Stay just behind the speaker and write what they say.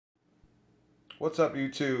What's up,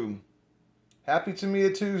 YouTube? Happy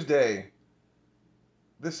Tamiya Tuesday.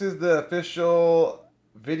 This is the official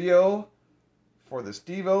video for the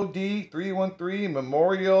Stevo D313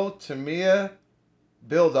 Memorial Tamiya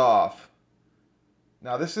build-off.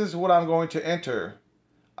 Now this is what I'm going to enter.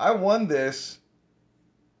 I won this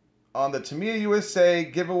on the Tamiya USA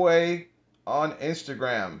giveaway on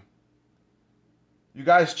Instagram. You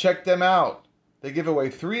guys check them out. They give away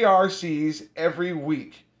 3 RCs every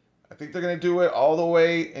week. I think they're going to do it all the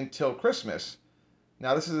way until Christmas.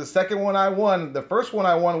 Now, this is the second one I won. The first one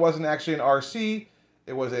I won wasn't actually an RC.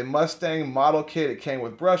 It was a Mustang model kit. It came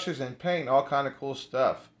with brushes and paint and all kind of cool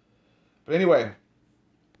stuff. But anyway,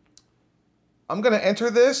 I'm going to enter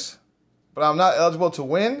this, but I'm not eligible to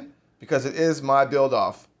win because it is my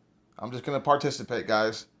build-off. I'm just going to participate,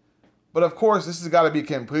 guys. But of course, this has got to be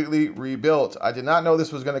completely rebuilt. I did not know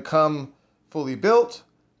this was going to come fully built,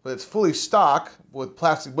 but it's fully stock with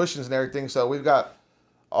plastic bushings and everything. So we've got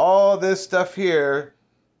all this stuff here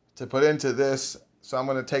to put into this. So I'm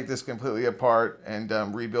going to take this completely apart and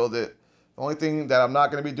rebuild it. The only thing that I'm not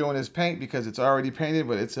going to be doing is paint because it's already painted,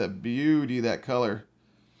 but it's a beauty, that color.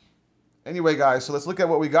 Anyway, guys, so let's look at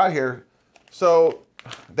what we got here. So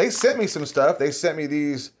they sent me some stuff. They sent me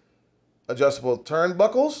these adjustable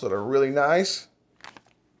turnbuckles that are really nice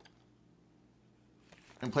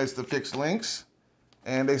in place to fix links.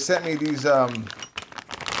 And they sent me these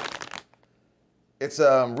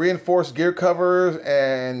reinforced gear covers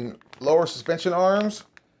and lower suspension arms.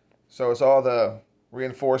 So it's all the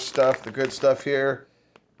reinforced stuff, the good stuff here.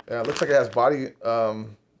 Looks like it has body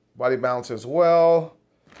balance as well.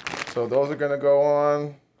 So those are gonna go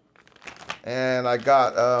on. And I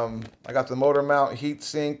got the motor mount heat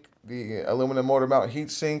sink, the aluminum motor mount heat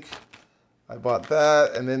sink. I bought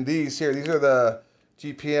that. And then these here, these are the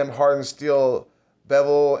GPM hardened steel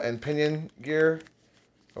bevel and pinion gear,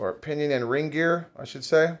 or pinion and ring gear, I should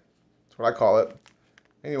say. That's what I call it.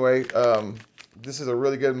 Anyway, this is a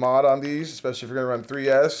really good mod on these, especially if you're gonna run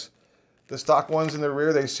 3S. The stock ones in the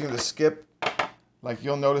rear, they seem to skip. Like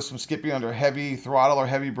you'll notice some skipping under heavy throttle or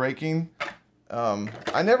heavy braking.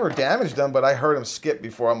 I never damaged them, but I heard them skip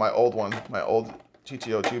before on my old one, my old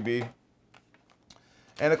GTO 2B.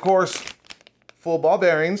 And of course, full ball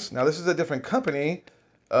bearings. Now this is a different company.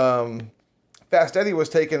 Fast Eddie was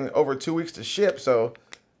taking over 2 weeks to ship, so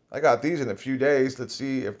I got these in a few days. Let's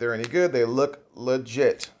see if they're any good. They look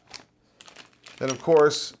legit. Then of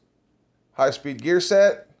course, high-speed gear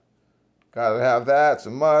set. Gotta have that, it's a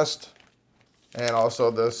must. And also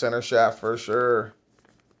the center shaft for sure.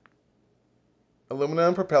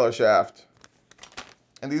 Aluminum propeller shaft.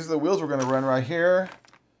 And these are the wheels we're gonna run right here.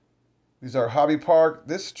 These are Hobby Park.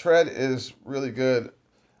 This tread is really good.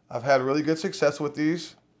 I've had really good success with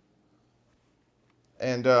these.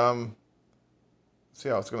 And see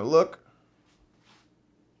how it's gonna look.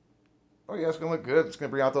 Oh yeah, it's gonna look good. It's gonna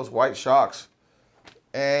bring out those white shocks.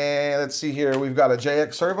 And let's see here, we've got a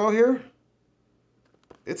JX servo here.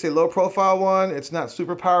 It's a low profile one. It's not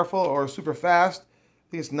super powerful or super fast. I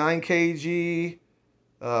think it's 9 kg,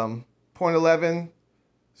 0.11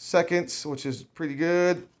 seconds, which is pretty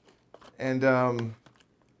good. And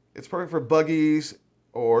it's perfect for buggies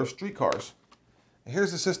or street cars.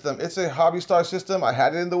 Here's the system. It's a Hobby Star system. I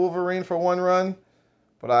had it in the Wolverine for one run,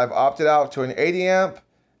 but I've opted out to an 80 amp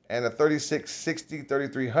and a 3660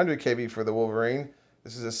 3300 kV for the Wolverine.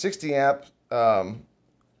 This is a 60 amp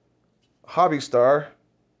Hobby Star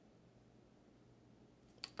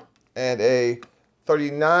and a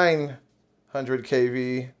 3900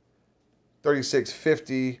 kV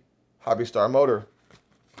 3650 Hobby Star motor.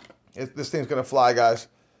 This thing's gonna fly, guys.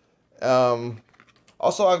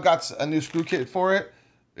 Also, I've got a new screw kit for it.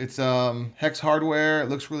 It's Hex Hardware. It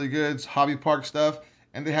looks really good. It's Hobby Park stuff.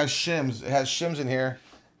 And it has shims. It has shims in here.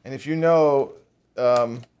 And if you know,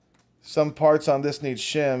 some parts on this need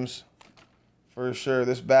shims for sure.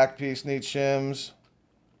 This back piece needs shims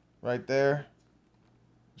right there.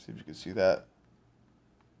 Let's see if you can see that.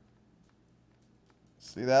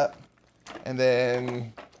 See that? And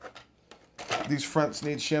then these fronts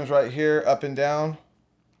need shims right here, up and down.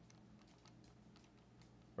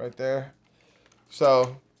 Right there.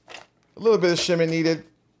 So a little bit of shimming needed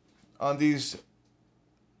on these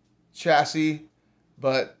chassis,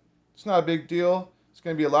 but it's not a big deal. It's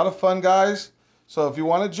going to be a lot of fun, guys. So if you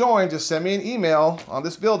want to join, just send me an email on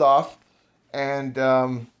this build off and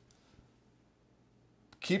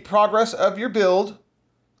keep progress of your build.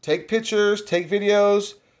 Take pictures, take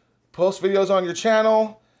videos, post videos on your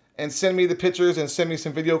channel, and send me the pictures and send me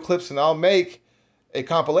some video clips, and I'll make a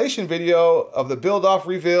compilation video of the build-off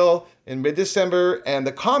reveal in mid-December, and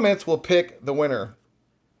the comments will pick the winner.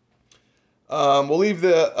 We'll leave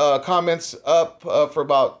the comments up for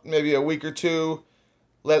about maybe a week or two.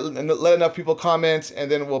 Let enough people comment,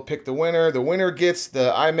 and then we'll pick the winner. The winner gets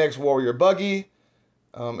the IMAX Warrior buggy.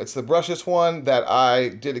 It's the brushless one that I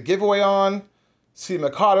did a giveaway on. C.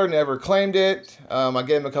 McCotter never claimed it. I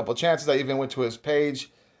gave him a couple chances. I even went to his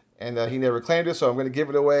page, and he never claimed it. So I'm going to give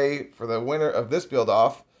it away for the winner of this build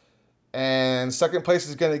off. And second place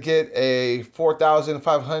is going to get a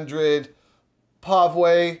 4,500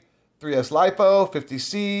 Pavway 3S LiPo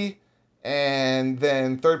 50C. And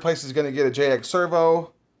then third place is going to get a JX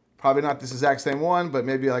Servo. Probably not this exact same one, but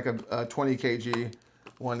maybe like a 20 kg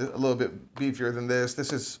one, a little bit beefier than this.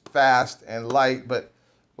 This is fast and light, but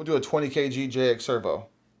we'll do a 20 kg JX Servo.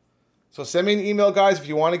 So send me an email, guys, if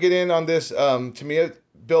you want to get in on this Tamiya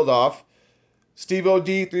build-off. Stevo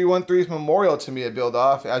D313's Memorial Tamiya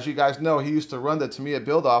build-off. As you guys know, he used to run the Tamiya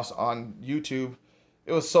build-offs on YouTube.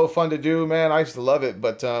 It was so fun to do, man. I used to love it,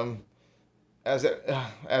 but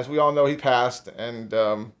as we all know, he passed, and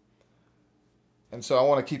so I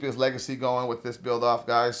want to keep his legacy going with this build-off,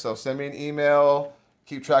 guys. So send me an email.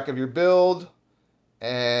 Keep track of your build.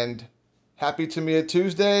 And happy Tamiya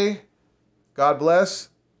Tuesday. God bless.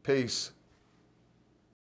 Peace.